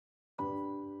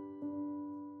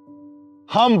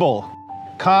humble,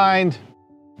 kind,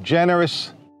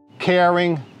 generous,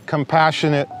 caring,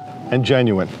 compassionate, and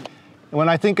genuine. When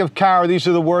I think of Cara, these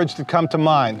are the words that come to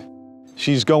mind.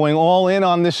 She's going all in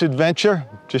on this adventure,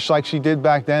 just like she did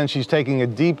back then. She's taking a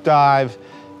deep dive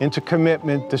into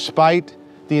commitment despite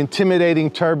the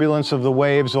intimidating turbulence of the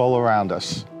waves all around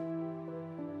us.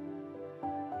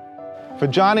 For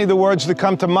Johnny, the words that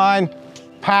come to mind: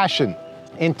 passion,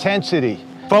 intensity,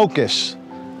 focus,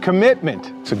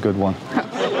 commitment. It's a good one.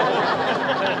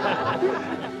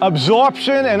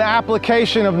 Absorption and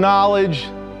application of knowledge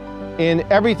in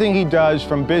everything he does,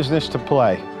 from business to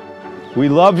play. We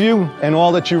love you and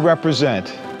all that you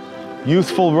represent.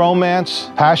 Youthful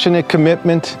romance, passionate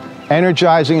commitment,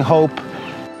 energizing hope,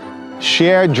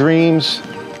 shared dreams,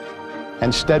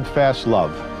 and steadfast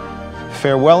love.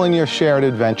 Farewell in your shared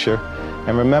adventure,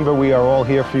 and remember, we are all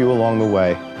here for you along the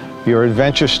way. Your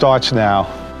adventure starts now,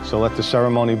 so let the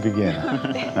ceremony begin.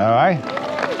 All right?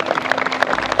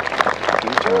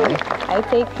 I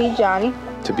take thee, Johnny.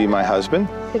 To be my husband.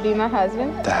 To be my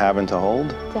husband. To have and to hold.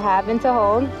 To have and to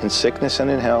hold. In sickness and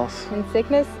in health. In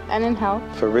sickness and in health.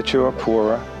 For richer or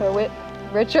poorer. For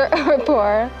richer or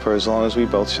poorer. For as long as we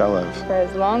both shall live. For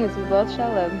as long as we both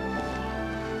shall live.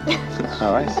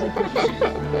 All right.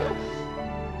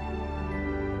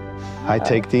 I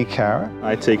take thee, Cara.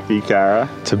 I take thee, Cara.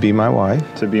 To be my wife.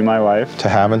 To be my wife. To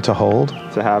have and to hold.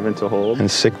 To have and to hold. In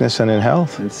sickness and in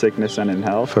health. In sickness and in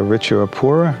health. For richer or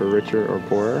poorer. For richer or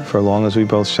poorer. For as long as we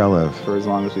both shall live. For as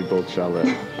long as we both shall live.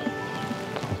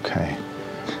 Okay.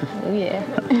 Oh,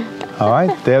 yeah. All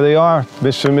right, there they are.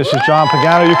 Mr. and Mrs. John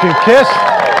Pagano, you can kiss.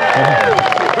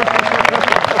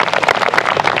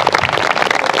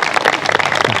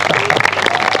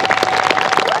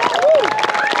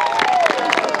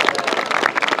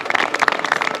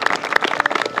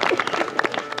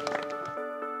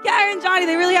 Cara and Johnny,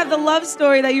 they really have the love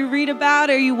story that you read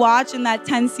about or you watch in that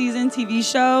 10-season TV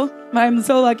show. I'm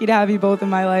so lucky to have you both in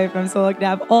my life. I'm so lucky to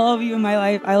have all of you in my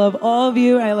life. I love all of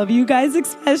you. I love you guys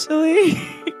especially.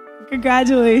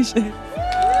 Congratulations.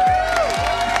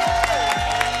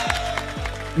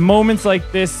 Moments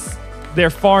like this, they're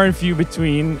far and few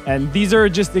between, and these are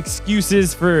just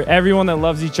excuses for everyone that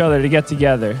loves each other to get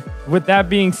together. With that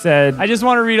being said, I just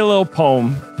want to read a little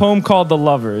poem called The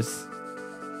Lovers.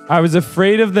 I was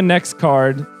afraid of the next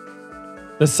card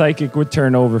the psychic would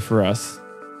turn over for us.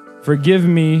 Forgive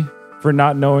me for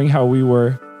not knowing how we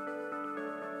were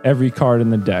every card in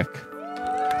the deck.